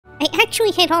I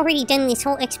actually had already done this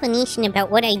whole explanation about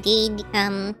what I did,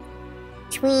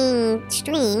 between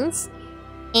streams,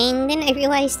 and then I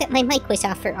realized that my mic was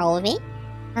off for all of it,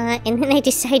 and then I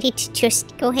decided to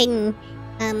just go ahead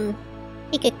and,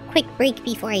 take a quick break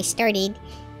before I started,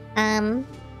 and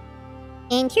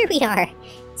here we are.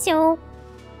 So,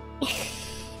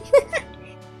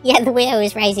 yeah, the way I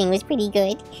was rising was pretty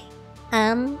good.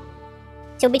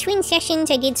 So between sessions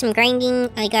I did some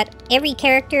grinding. I got every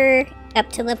character up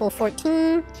to level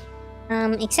 14,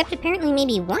 except apparently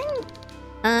maybe one?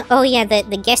 Oh yeah,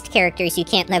 the guest characters you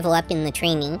can't level up in the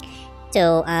training.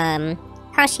 So,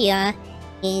 Kashia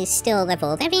is still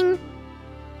level 11.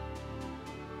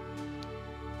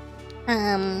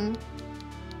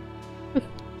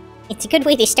 It's a good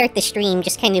way to start the stream,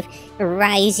 just kind of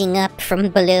rising up from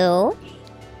below.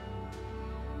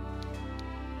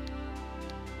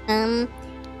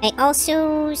 I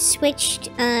also switched,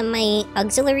 my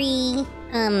auxiliary,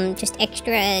 just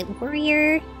extra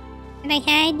warrior that I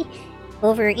had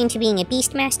over into being a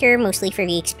Beastmaster, mostly for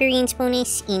the experience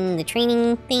bonus in the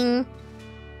training thing.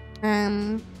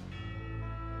 And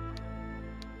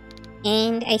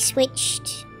I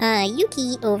switched,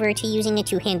 Yuki over to using a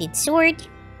two-handed sword,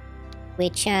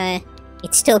 which,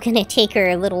 it's still gonna take her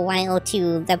a little while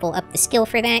to level up the skill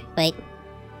for that, but,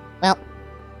 well,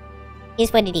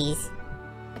 is what it is.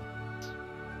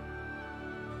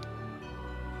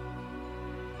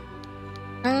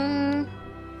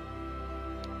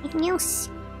 Anything else?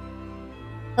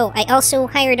 Oh, I also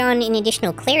hired on an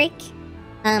additional cleric,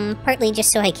 partly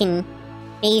just so I can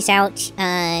phase out,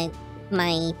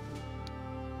 my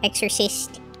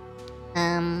exorcist,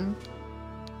 and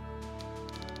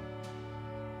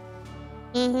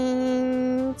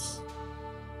I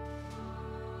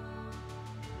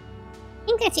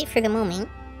think that's it for the moment.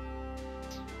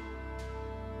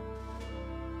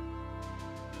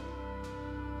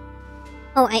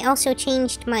 Oh, I also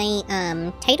changed my,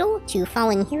 title to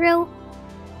Fallen Hero. You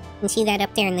can see that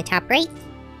up there in the top right.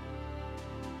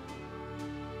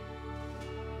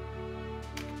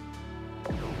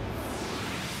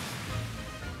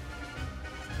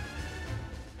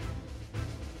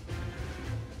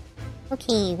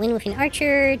 Okay, win with an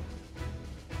archer.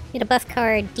 Get a buff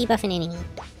card, debuff an enemy.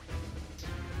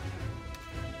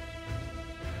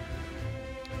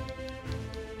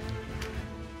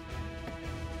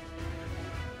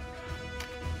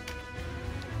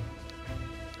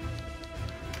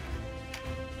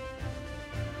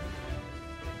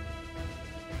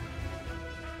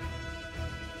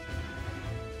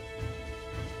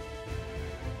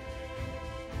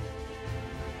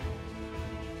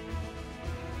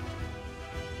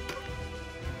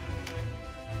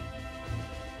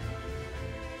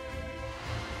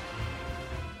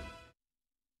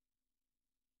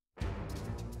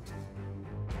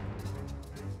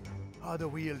 The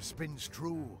wheel spins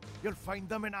true. You'll find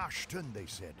them in Ashton, they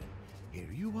said. Here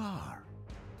you are.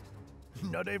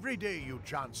 Not every day you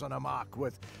chance on a mark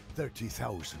with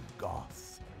 30,000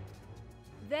 goth.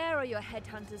 There are your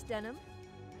headhunters, Denham.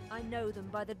 I know them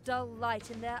by the dull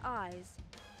light in their eyes.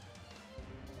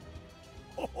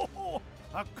 Oh,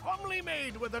 a comely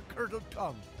maid with a curdled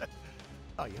tongue.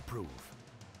 I approve.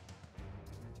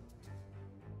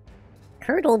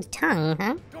 Curdled tongue,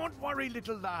 huh? Don't worry,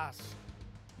 little lass.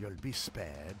 You'll be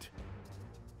spared.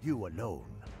 You alone.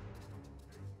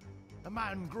 A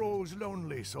man grows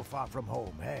lonely so far from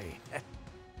home, hey?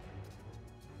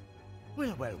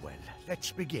 Well,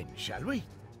 let's begin, shall we?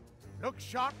 Look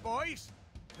sharp, boys.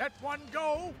 Let one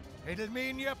go. It'll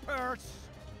mean your purse.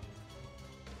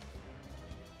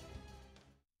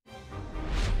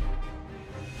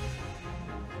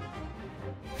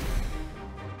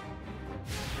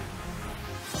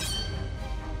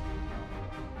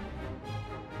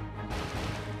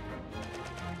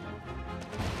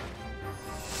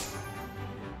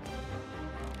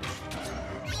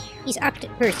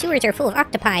 These sewers are full of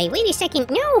octopi. Wait a second,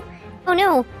 no! Oh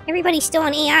no, everybody's still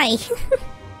on AI.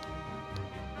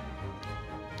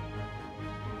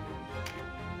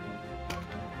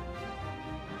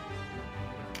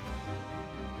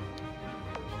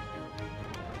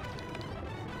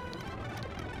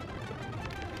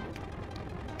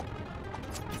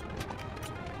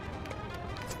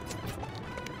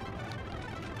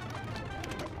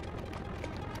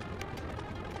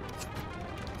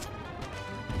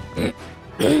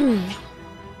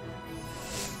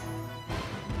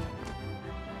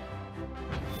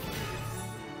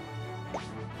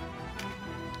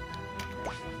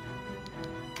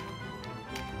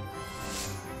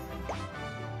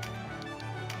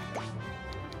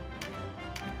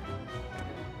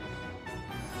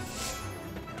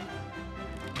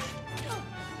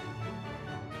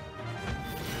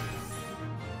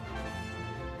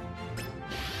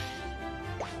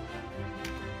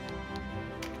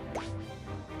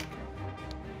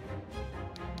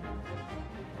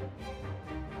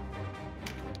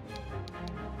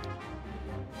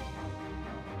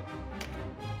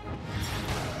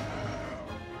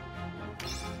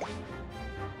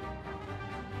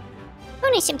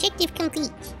 Bonus objective complete.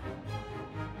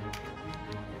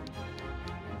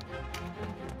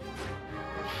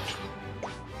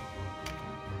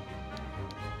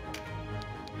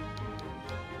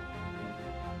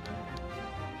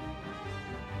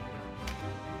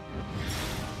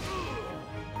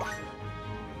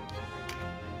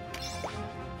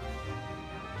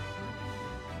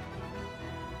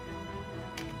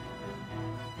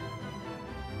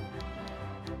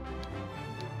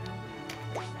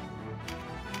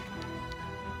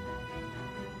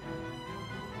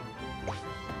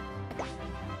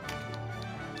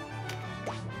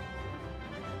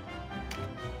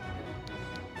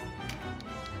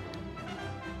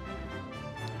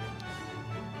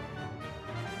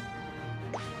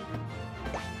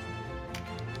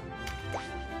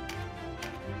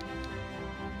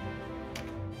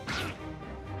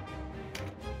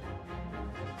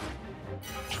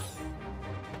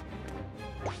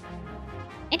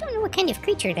 I don't know what kind of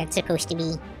creature that's supposed to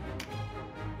be.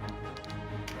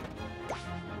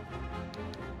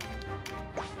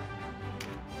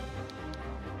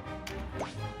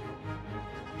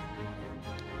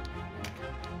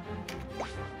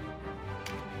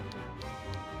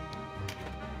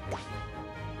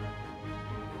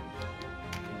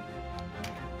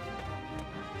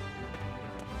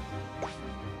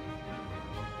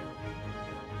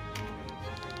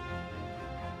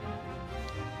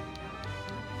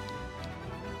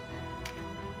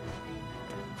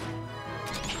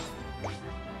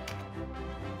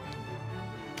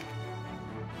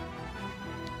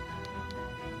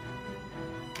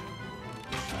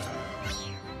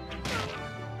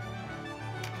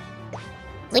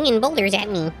 Flinging boulders at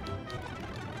me.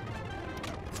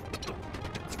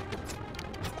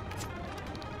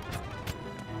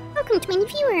 Welcome to my new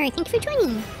viewer. Thank you for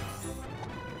joining.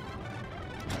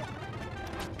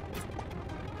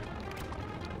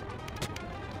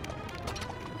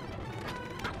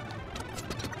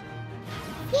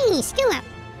 Hey, still up.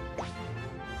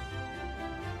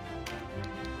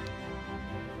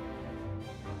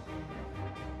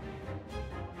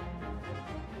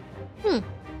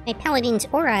 My paladin's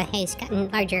aura has gotten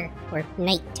larger, or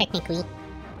knight, technically.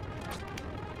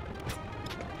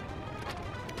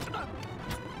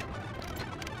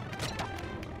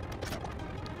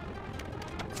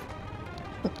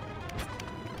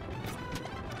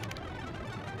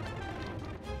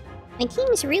 My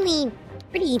team's really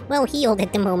pretty well healed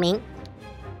at the moment.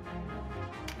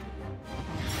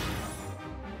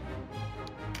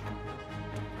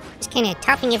 Just kinda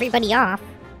topping everybody off.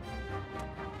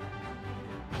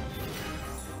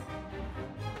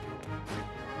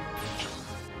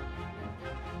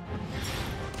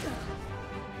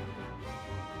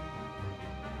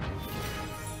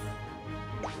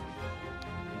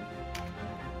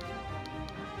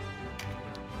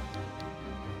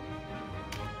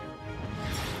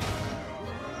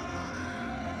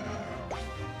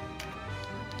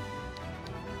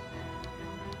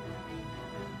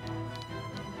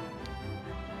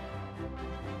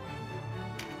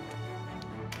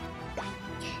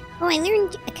 Oh, I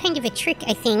learned a kind of a trick,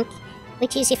 I think,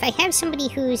 which is if I have somebody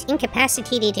who's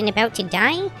incapacitated and about to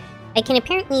die, I can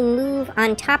apparently move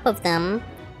on top of them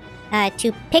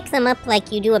to pick them up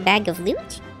like you do a bag of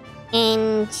loot,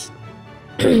 and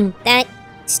that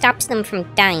stops them from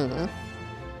dying.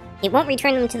 It won't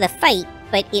return them to the fight,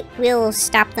 but it will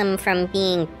stop them from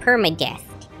being permadeath.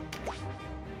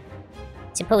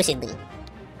 Supposedly.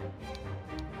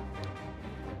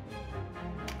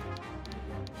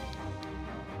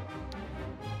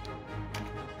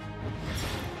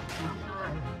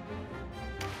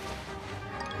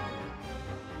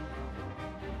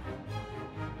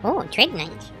 Oh, Dread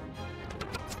Knight.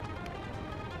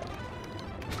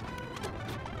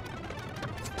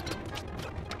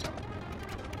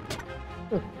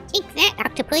 Ooh, take that,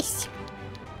 octopus!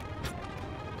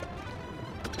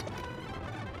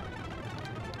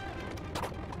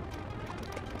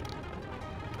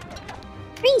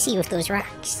 Crazy with those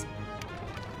rocks.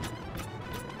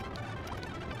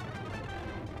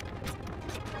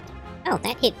 Oh,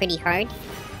 that hit pretty hard.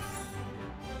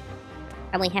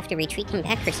 Probably have to retreat him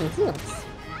back for some heals.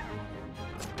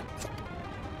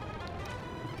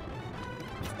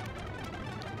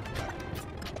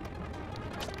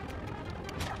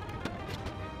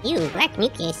 Ew, black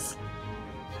mucus.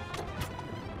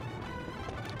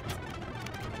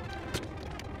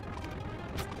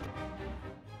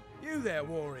 You there,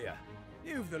 warrior.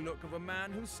 You've the look of a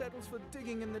man who settles for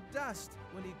digging in the dust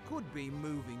when he could be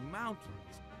moving mountains.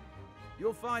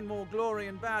 You'll find more glory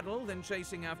in battle than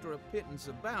chasing after a pittance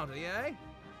of bounty, eh?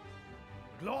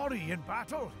 Glory in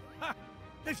battle? Ha!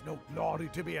 There's no glory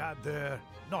to be had there.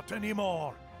 Not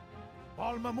anymore.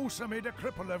 Balma Musa made a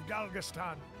cripple of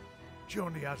Galgastan. She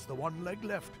only has the one leg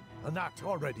left, and that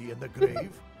already in the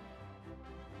grave.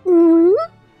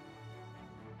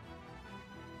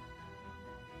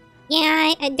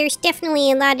 Yeah, there's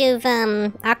definitely a lot of,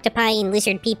 octopi and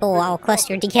lizard people all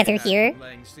clustered together here.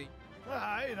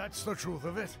 Aye, that's the truth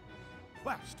of it.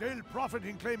 Well, still profit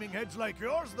in claiming heads like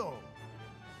yours, though.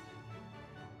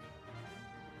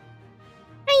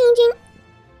 Hi, Agent.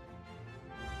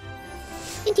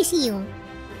 Good to see you.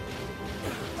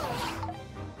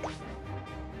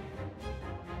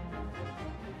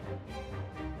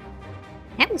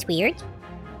 That was weird.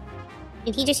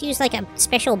 Did he just use, like, a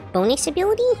special bonus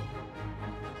ability?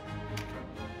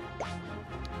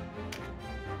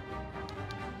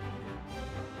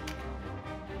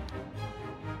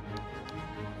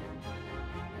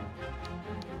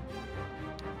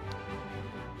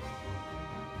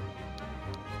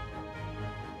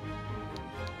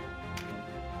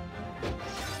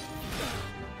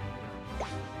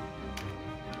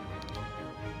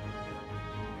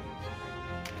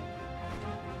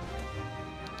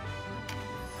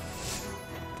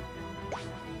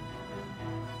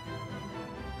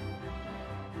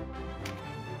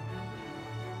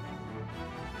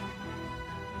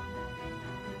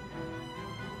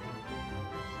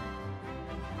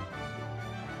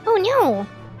 Oh no!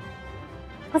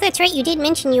 Oh, that's right, you did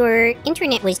mention your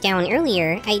internet was down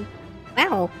earlier.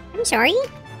 Wow, I'm sorry.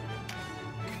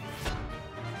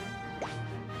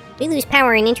 We lose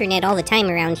power and internet all the time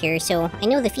around here, so I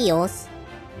know the feels.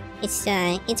 It's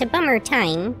a bummer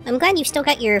time. I'm glad you've still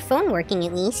got your phone working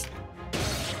at least.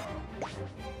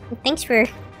 And thanks for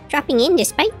dropping in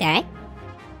despite that.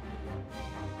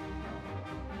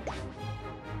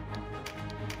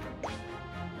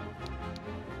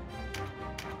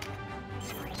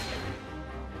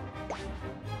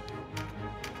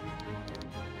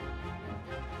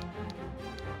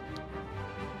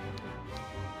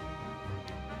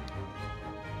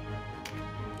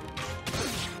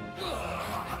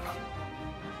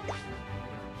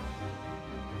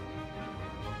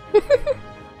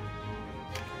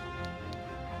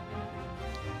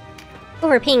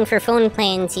 Overpaying for phone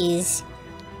plans is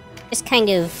just kind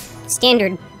of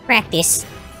standard practice.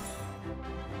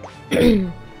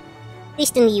 At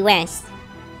least in the US.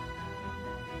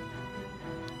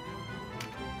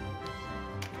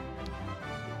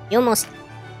 You almost,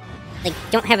 like,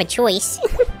 don't have a choice.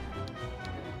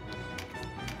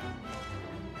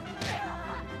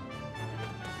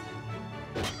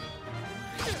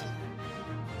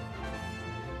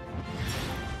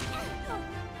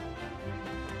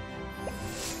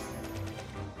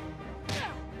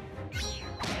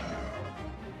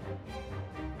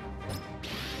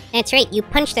 That's right, you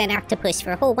punched that octopus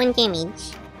for a whole 1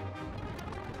 damage.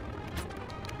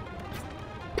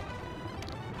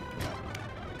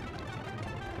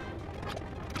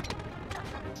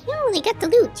 Oh, they got the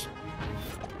loot!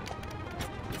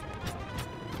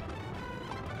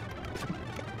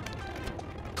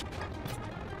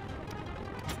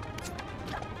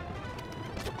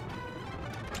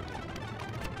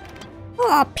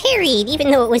 Oh, parried,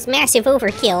 even though it was massive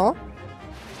overkill.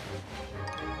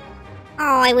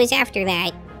 Oh, I was after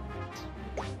that.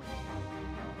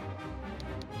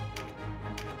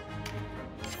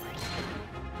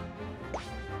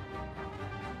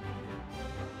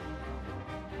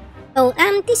 Oh,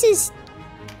 this is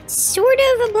sort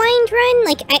of a blind run.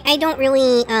 Like, I don't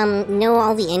really, know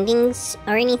all the endings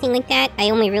or anything like that.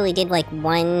 I only really did, like,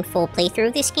 1 full playthrough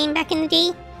of this game back in the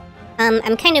day.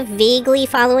 I'm kind of vaguely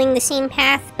following the same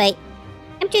path, but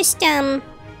I'm just kind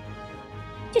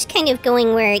of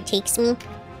going where it takes me.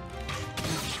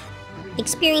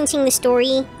 Experiencing the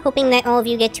story, hoping that all of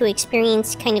you get to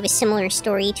experience kind of a similar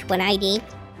story to what I did.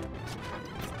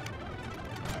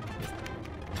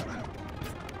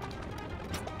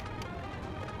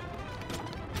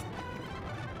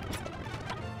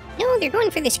 No, they're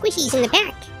going for the squishies in the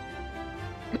back.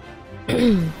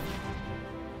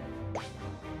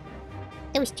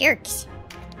 Those jerks.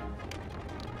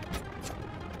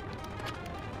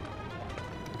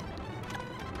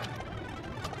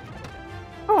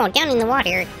 Oh, down in the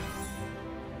water.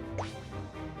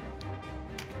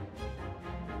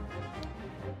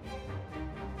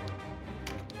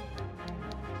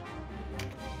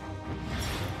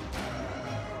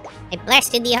 I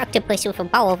blasted the octopus with a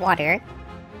ball of water.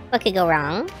 What could go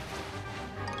wrong?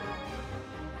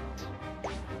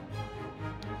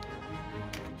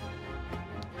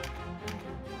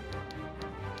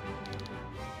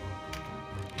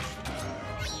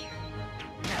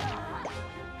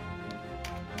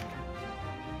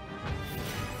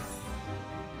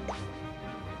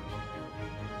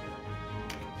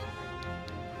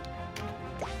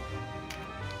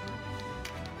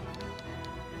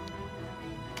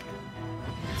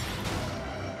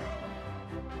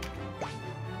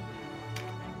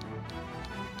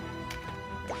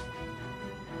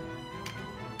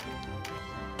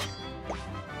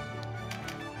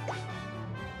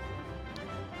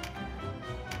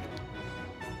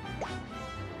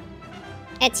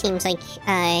 That seems like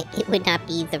it would not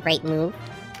be the right move.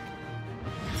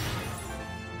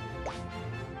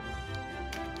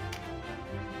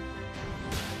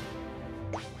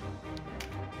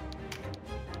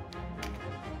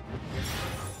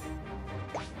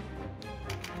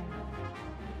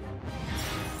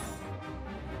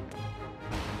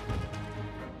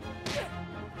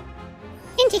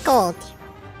 Tentacled!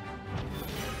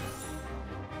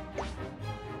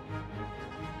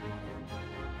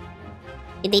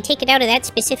 Did they take it out of that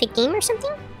specific game or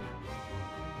something?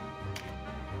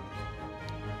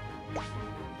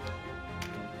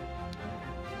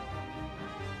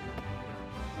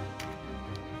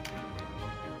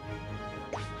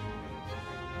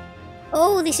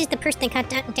 Oh, this is the person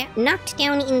that got knocked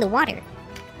down in the water.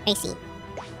 I see.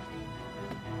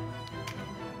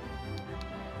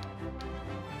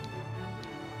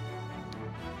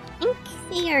 I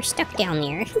think they are stuck down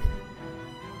there.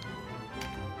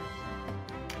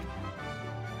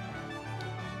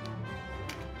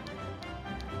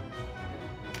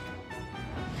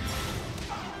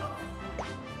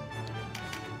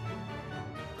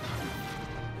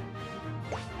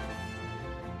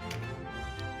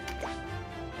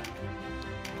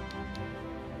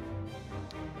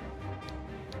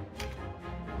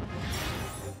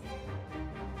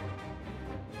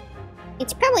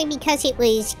 It's probably because it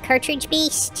was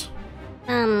cartridge-based,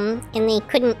 and they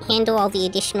couldn't handle all the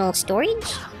additional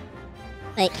storage.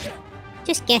 But,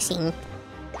 just guessing.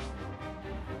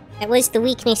 That was the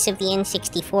weakness of the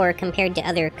N64 compared to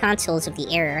other consoles of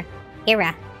the era.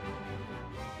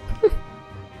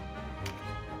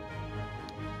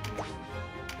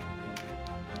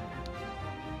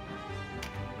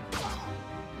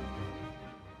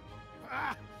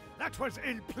 Ah, that was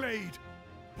ill-played!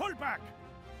 Pull back!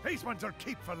 These ones are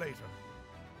keep for later.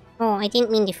 Oh, I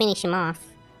didn't mean to finish him off.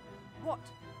 What?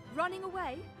 Running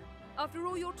away? After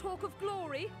all your talk of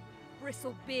glory?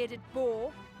 Bristle-bearded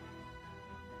boar?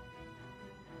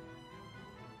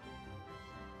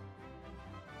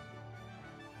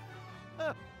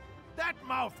 That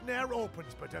mouth ne'er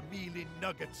opens but a mealy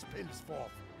nugget spills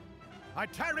forth. I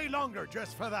tarry longer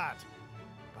just for that.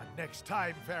 But next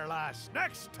time, fair lass,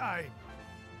 next time!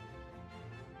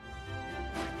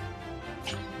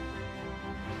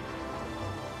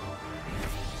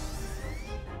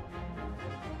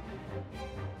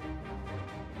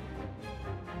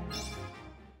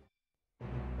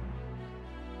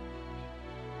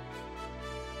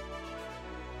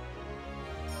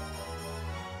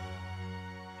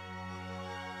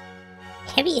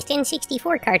 Heaviest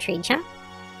N64 cartridge, huh?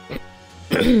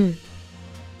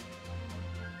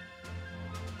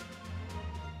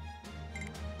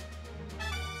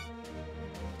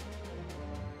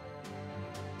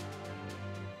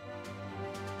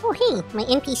 Oh hey, my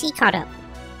NPC caught up.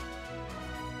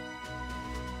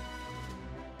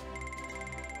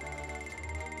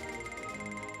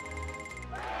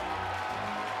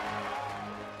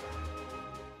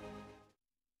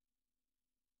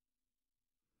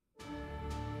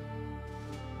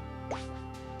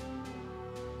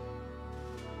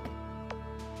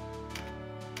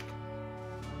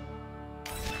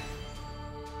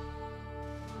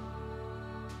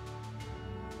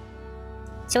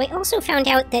 So I also found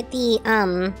out that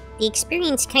the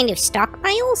experience kind of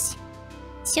stockpiles.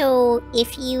 So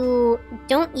if you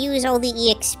don't use all the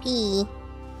EXP,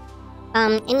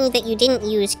 any that you didn't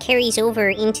use carries over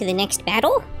into the next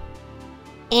battle.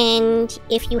 And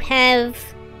if you have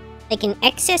like an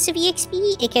excess of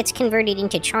EXP, it gets converted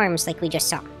into charms like we just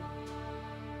saw.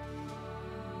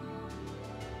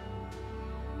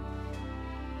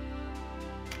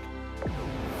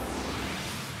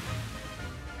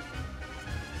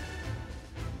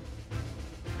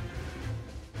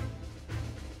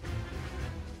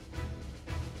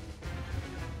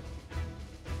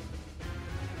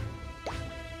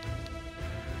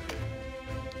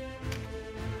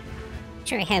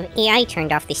 Sure, I have AI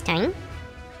turned off this time.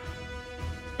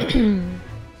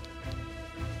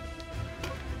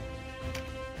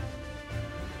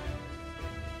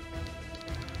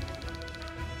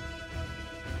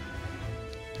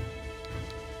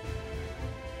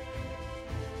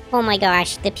 Oh my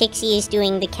gosh, the pixie is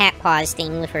doing the cat paws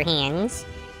thing with her hands.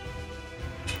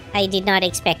 I did not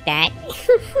expect that.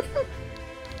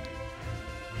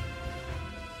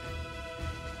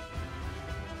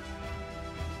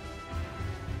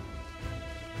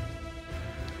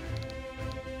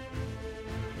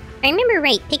 I remember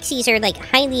right, pixies are like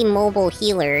highly mobile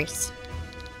healers.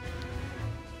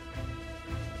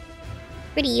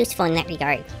 Pretty useful in that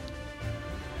regard.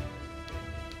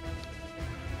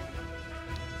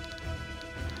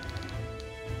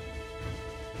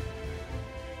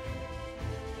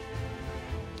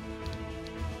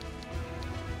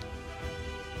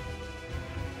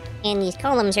 And these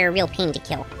columns are a real pain to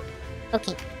kill.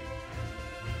 Okay.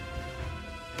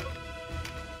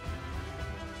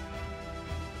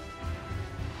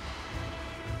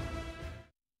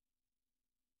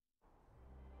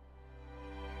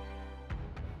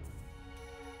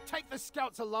 Take the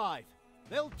scouts alive.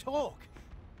 They'll talk,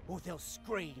 or they'll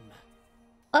scream.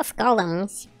 Buff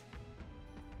golems.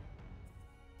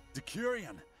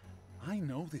 Decurion, I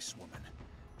know this woman.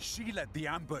 She led the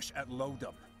ambush at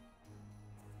Lodom.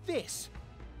 This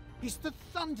is the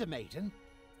Thunder Maiden?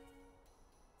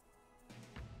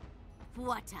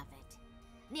 What of it?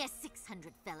 Near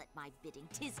 600 fell at my bidding,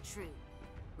 'tis true.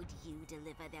 Would you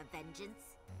deliver their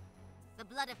vengeance? The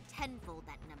blood of tenfold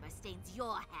that number stains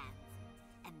your hands.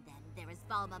 And then there is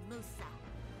Balma Musa.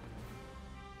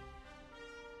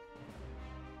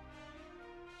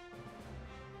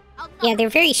 Yeah, they're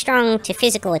very strong to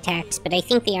physical attacks, but I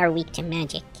think they are weak to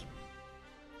magic.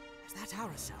 Is that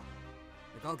Aracel?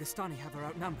 The Golgostani have her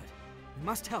outnumbered. We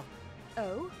must help.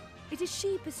 Oh? It is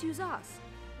she pursues us.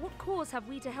 What cause have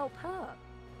we to help her?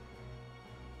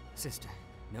 Sister,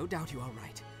 no doubt you are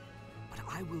right. But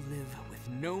I will live with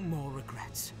no more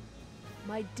regrets.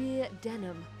 My dear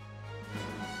Denim.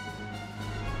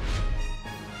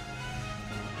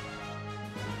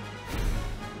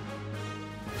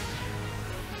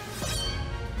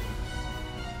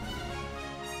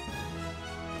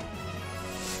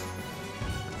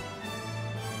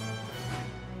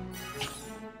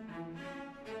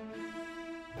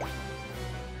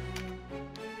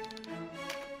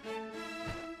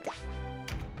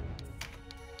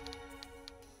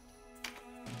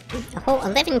 A whole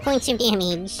 11 points of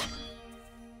damage.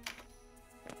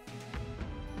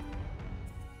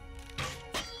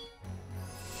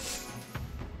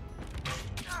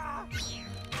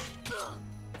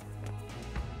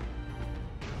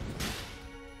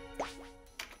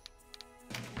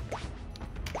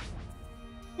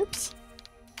 Oops.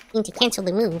 Need to cancel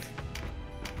the move.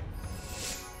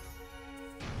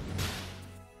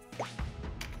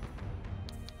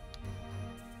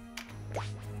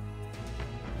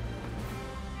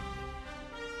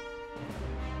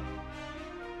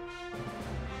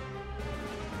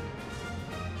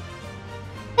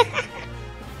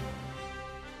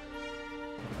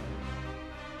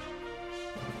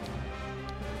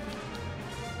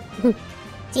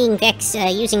 Seeing Vex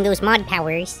using those mod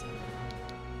powers.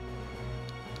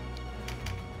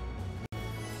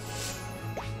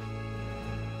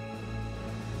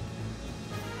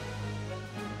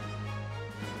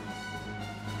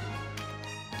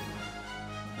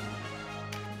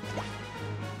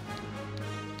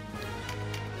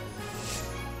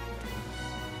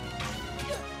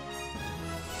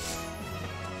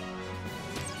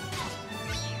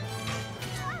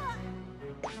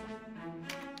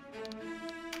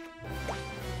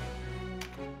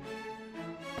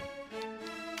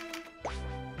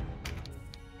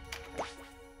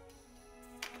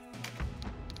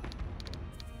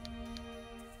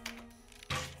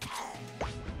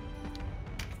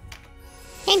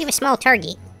 Kind of a small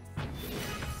target.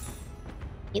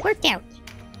 It worked out.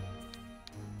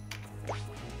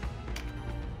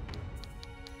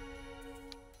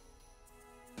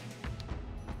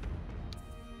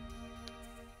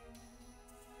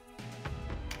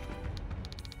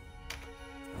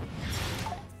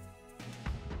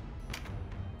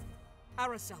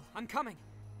 Aracel, I'm coming.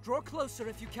 Draw closer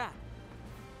if you can.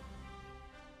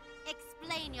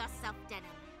 Explain yourself, Denim.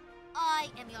 I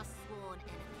am your sworn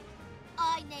enemy.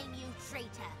 I name you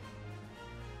traitor.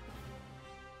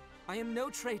 I am no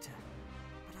traitor,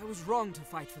 but I was wrong to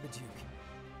fight for the Duke.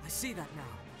 I see that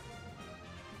now.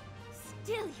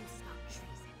 Still you smell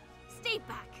treason. Stay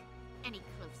back. Any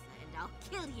closer and I'll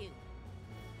kill you.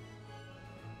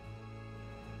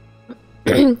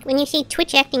 When you say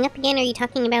Twitch acting up again, are you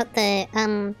talking about the,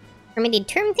 permitted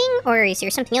term thing, or is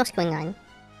there something else going on?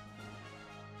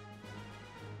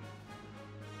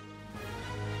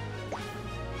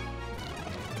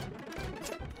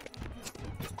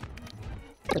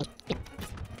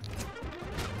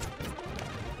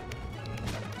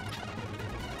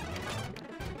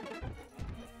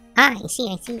 Ah, I see,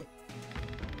 I see.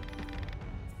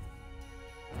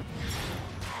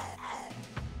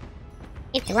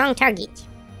 Hit the wrong target.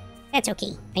 That's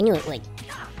okay. I knew it would.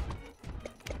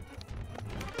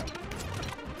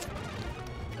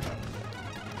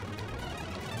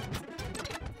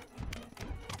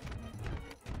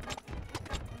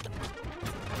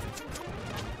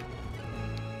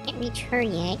 Can't reach her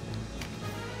yet.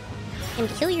 And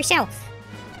kill yourself.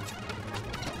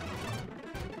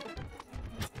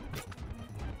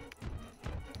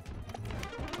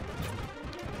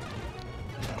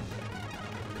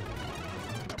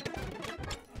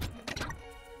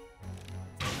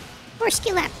 more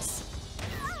skill ups.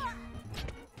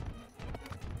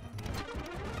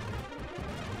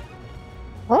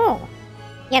 Oh.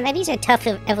 Yeah, that is a tough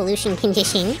evolution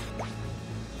condition.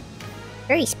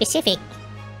 Very specific.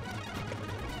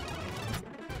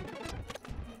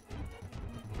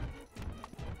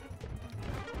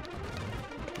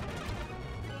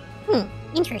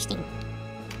 Interesting.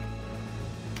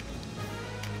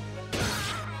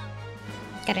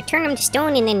 Gotta turn them to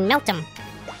stone and then melt them.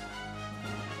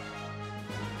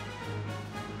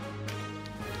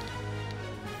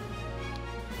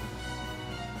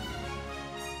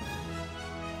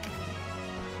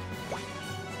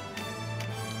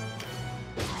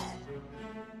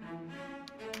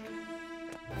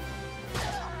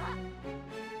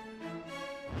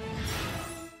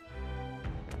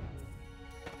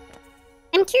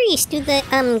 I'm curious, do the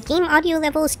game audio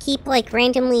levels keep like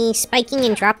randomly spiking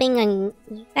and dropping on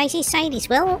you guys' side as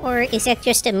well, or is that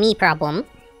just a me problem?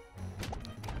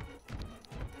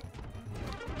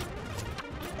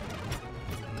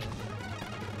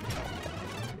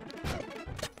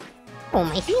 Oh,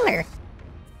 my healer!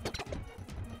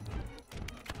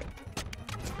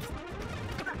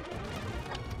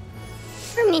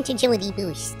 Permanent agility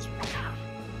boost.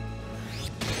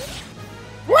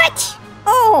 What?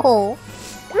 Oh!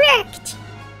 Wrecked!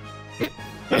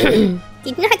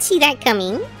 Did not see that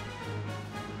coming.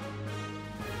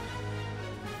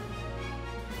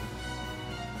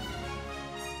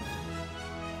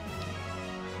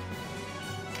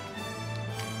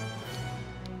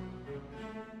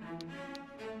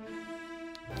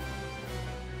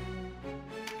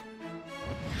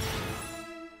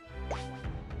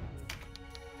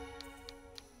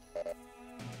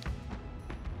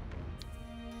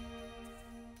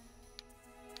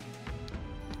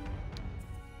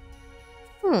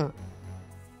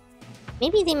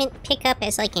 Maybe they meant pick up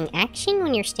as like an action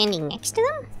when you're standing next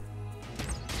to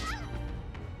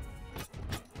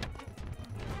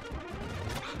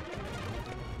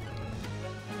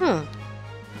them?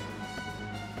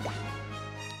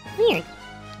 Weird.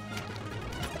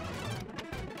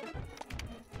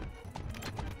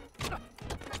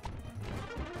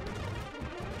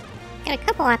 Got a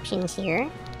couple options here.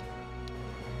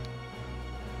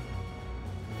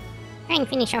 Try and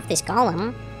finish off this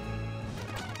golem.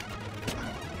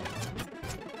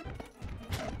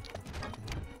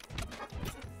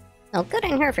 Oh, good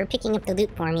on her for picking up the loot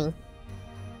for me.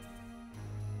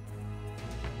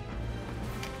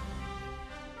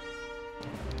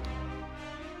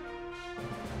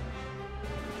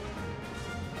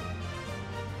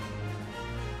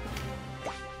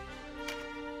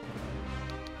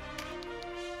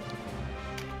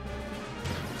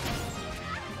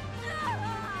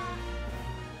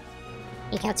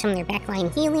 Take out some of their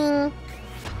backline healing.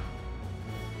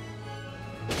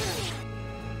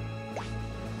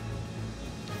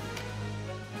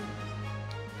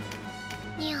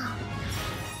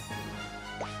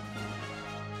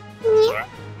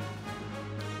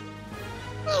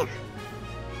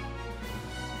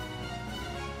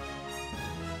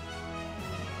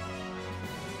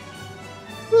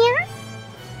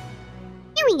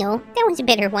 That was a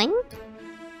better one.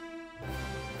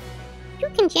 Too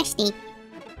congested.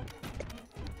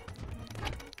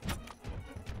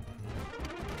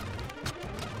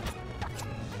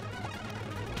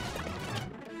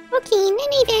 Okay,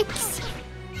 Nanavex.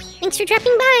 Thanks for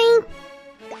dropping by.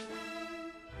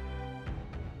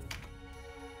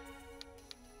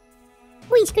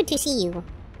 Always good to see you.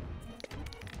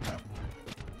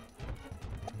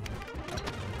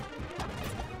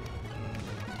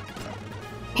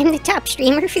 I'm the top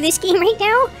streamer for this game right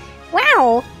now?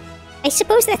 Wow! I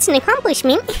suppose that's an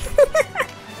accomplishment.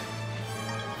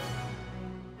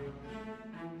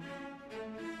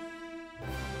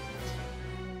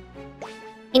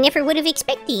 I never would have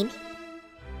expected.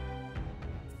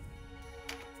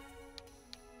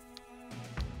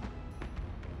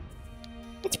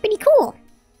 That's pretty cool.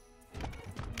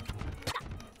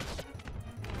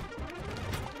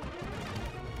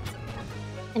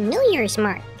 Familiar's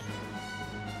Mark.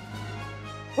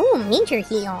 Ooh, major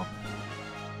heal.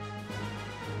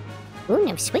 Boon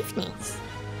of Swiftness.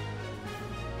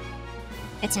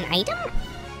 That's an item?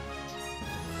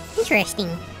 Interesting.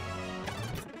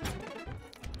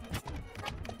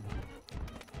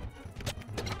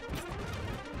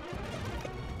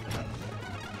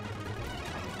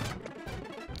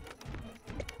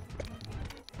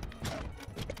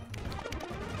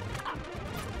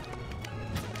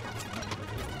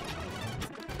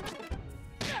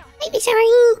 Baby sorry!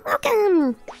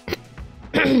 Welcome!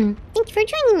 Thank you for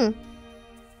joining!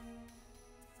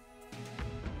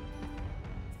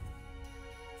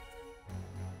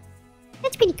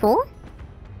 pretty cool.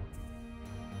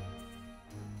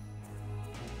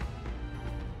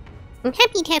 I'm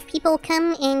happy to have people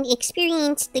come and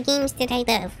experience the games that I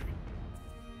love.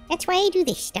 That's why I do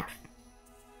this stuff.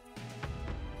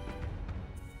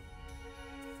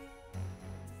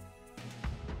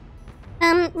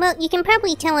 Well, you can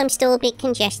probably tell I'm still a bit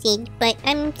congested, but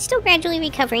I'm still gradually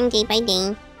recovering day by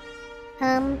day.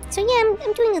 So yeah,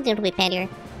 I'm doing a little bit better.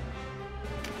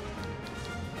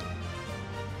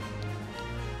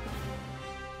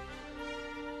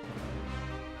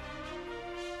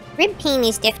 Rib pain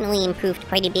is definitely improved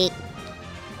quite a bit.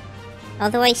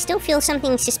 Although I still feel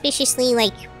something suspiciously,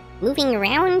 like, moving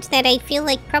around that I feel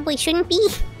like probably shouldn't be.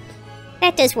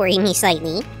 That does worry me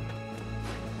slightly.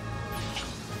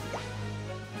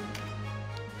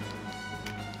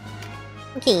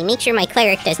 Okay, make sure my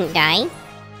cleric doesn't die.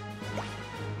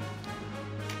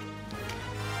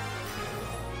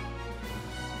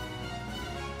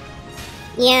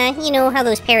 Yeah, you know how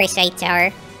those parasites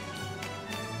are.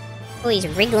 Always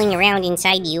wriggling around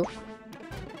inside you.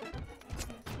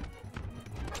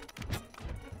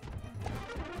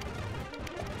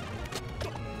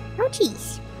 Oh,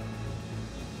 jeez.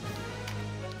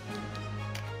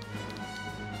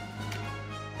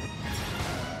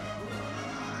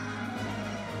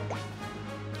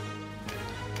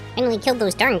 Finally killed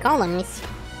those darn golems.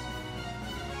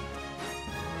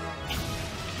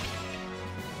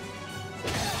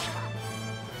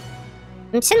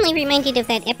 I'm suddenly reminded of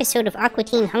that episode of Aqua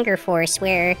Teen Hunger Force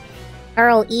where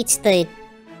Carl eats the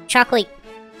chocolate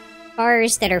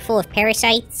bars that are full of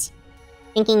parasites,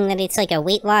 thinking that it's like a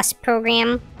weight loss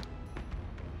program.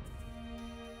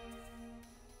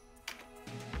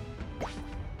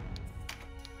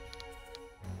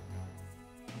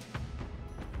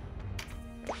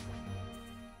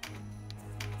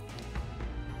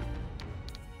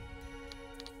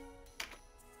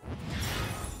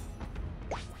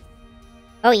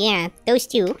 Oh yeah, those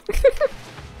two.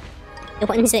 The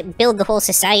ones that build the whole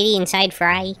society inside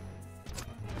Fry.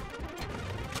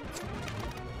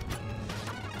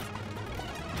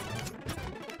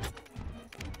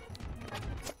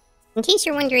 In case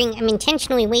you're wondering, I'm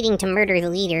intentionally waiting to murder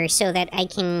the leader so that I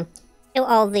can kill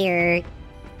all their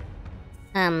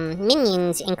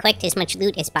minions and collect as much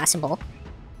loot as possible.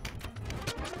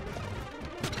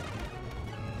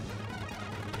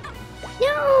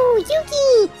 No!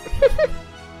 Yuki!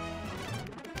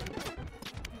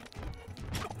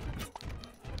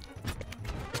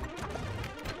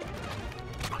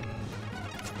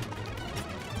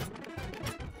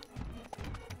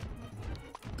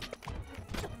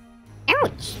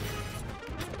 Ouch!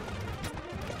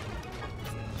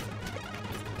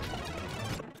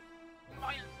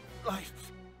 My life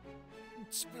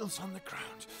spills on the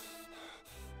ground.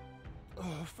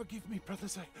 Oh, forgive me,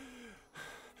 brothers.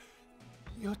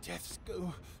 Your deaths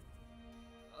go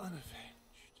unavenged.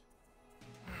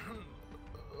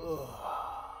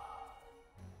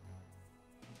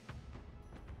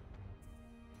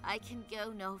 I can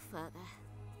go no further.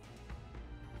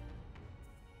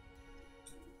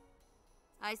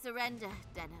 I surrender,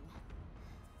 Denim.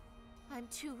 I'm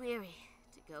too weary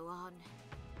to go on.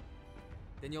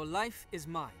 Then your life is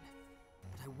mine,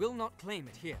 but I will not claim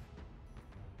it here.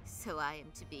 So I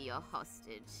am to be your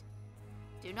hostage.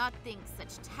 Do not think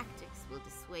such tactics will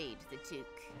dissuade the Duke.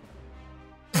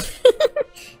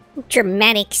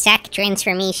 Dramatic sack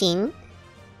transformation.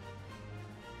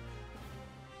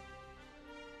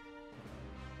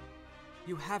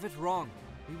 You have it wrong.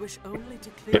 We wish only to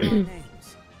clear our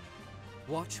names.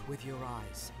 Watch with your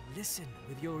eyes. Listen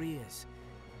with your ears.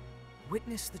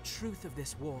 Witness the truth of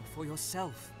this war for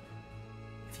yourself.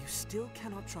 If you still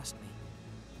cannot trust me,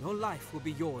 your life will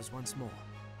be yours once more.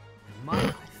 And my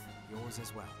life, yours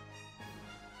as well.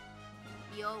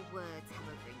 Your words have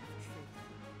a ring of truth,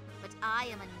 but I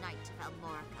am a knight of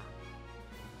Almorica.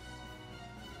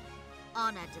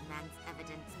 Honor demands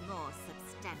evidence more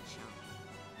substantial.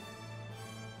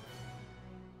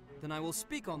 Then I will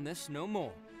speak on this no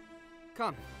more.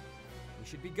 Come, we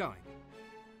should be going.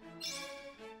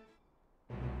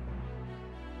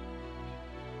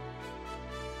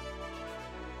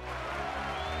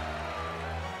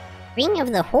 Ring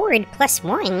of the Horde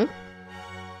 +1?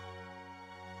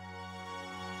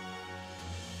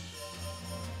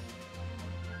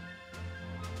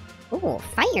 Ooh,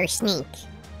 Fire Snake.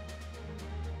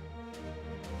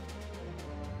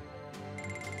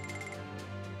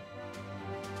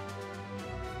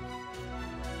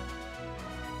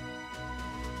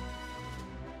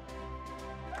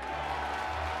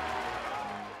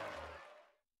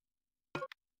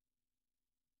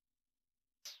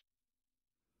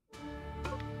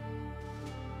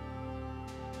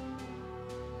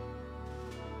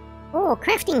 Oh,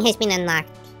 crafting has been unlocked.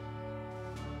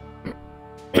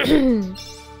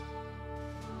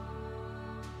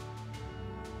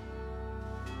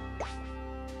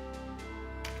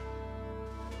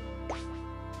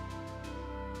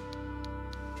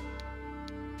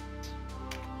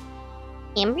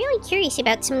 I'm really curious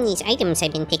about some of these items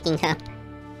I've been picking up.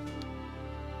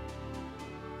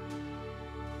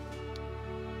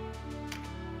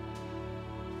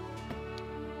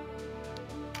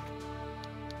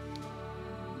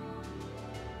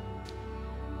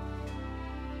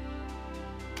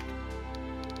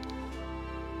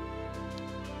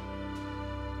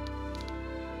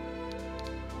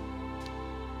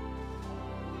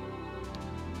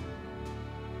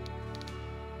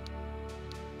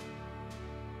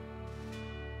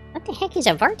 What the heck is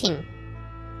a Varting?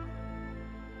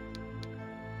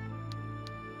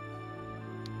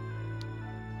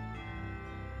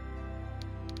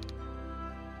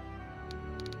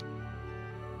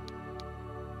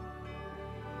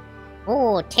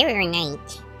 Oh, Terror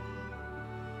Knight.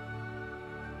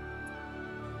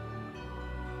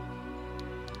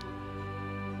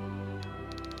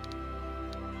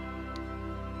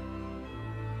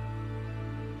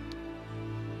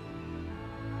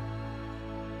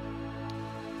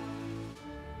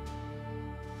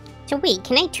 So wait,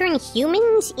 can I turn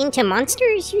humans into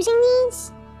monsters using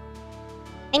these?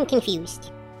 I'm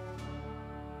confused.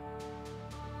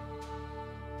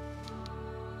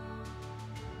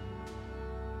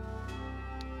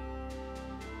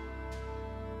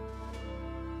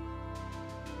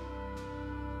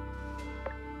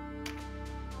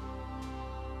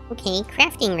 Okay,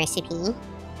 crafting recipe.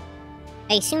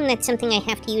 I assume that's something I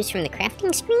have to use from the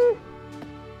crafting screen?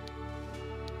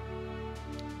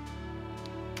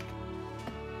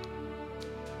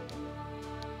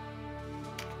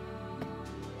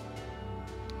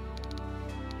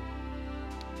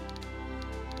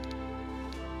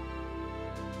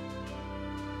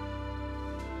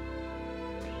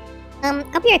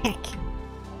 I'll be right back.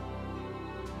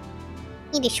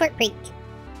 Need a short break.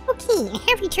 Okay, I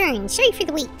have returned. Sorry for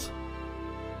the wait.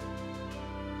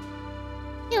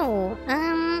 So,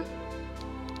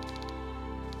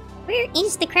 where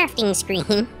is the crafting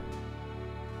screen?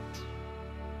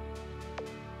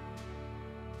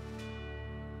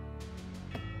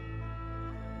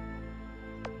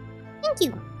 Thank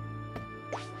you.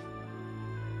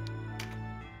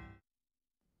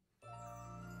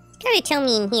 Gotta tell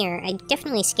me in here, I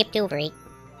definitely skipped over it.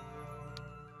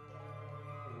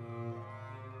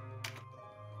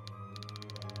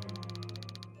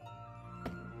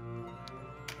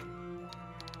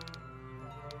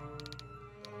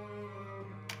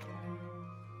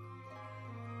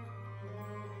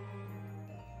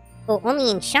 Oh,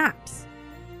 only in shops.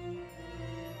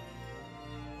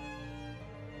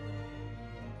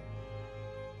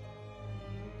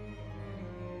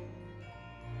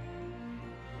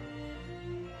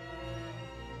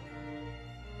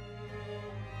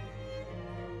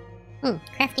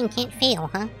 Crafting can't fail,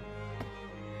 huh?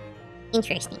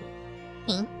 Interesting.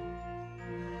 Okay.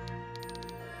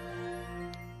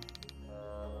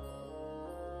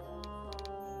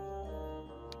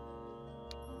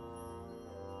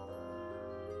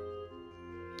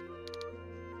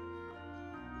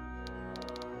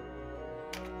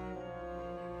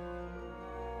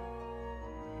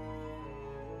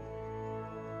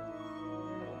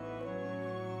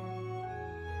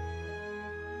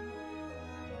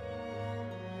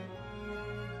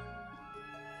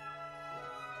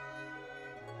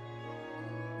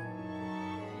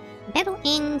 Battle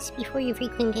ends before you've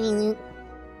reclaimed any loot.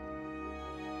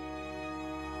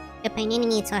 But by an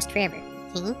enemy, it's lost forever.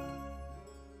 Okay.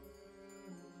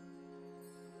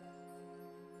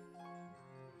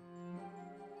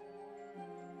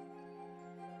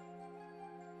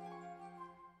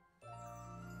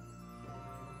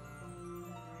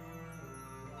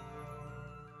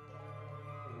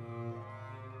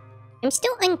 I'm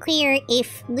still unclear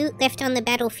if loot left on the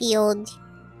battlefield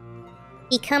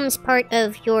becomes part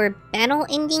of your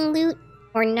battle-ending loot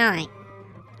or not.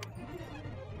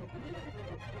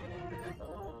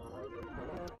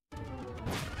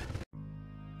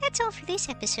 That's all for this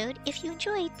episode. If you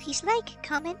enjoyed, please like,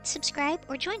 comment, subscribe,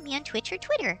 or join me on Twitch or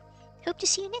Twitter. Hope to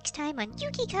see you next time on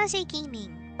Yukikaze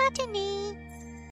Gaming. Botany!